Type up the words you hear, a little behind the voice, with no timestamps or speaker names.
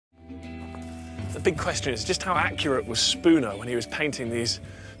The big question is just how accurate was Spooner when he was painting these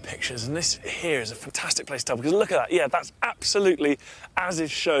pictures? And this here is a fantastic place to tell, because look at that. Yeah, that's absolutely as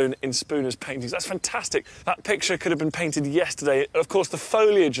is shown in Spooner's paintings. That's fantastic. That picture could have been painted yesterday. Of course, the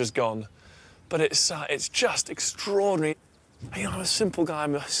foliage is gone, but it's just extraordinary. You know, I'm a simple guy,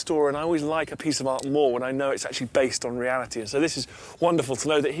 I'm a historian. I always like a piece of art more when I know it's actually based on reality. And so this is wonderful to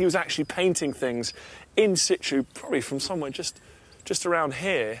know that he was actually painting things in situ, probably from somewhere just around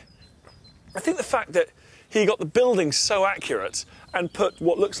here. I think the fact that he got the buildings so accurate and put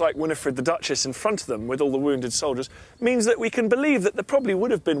what looks like Winifred the Duchess in front of them with all the wounded soldiers means that we can believe that there probably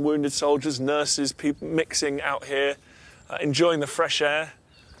would have been wounded soldiers, nurses, people mixing out here, enjoying the fresh air,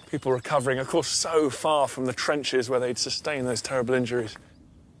 people recovering, of course, so far from the trenches where they'd sustained those terrible injuries.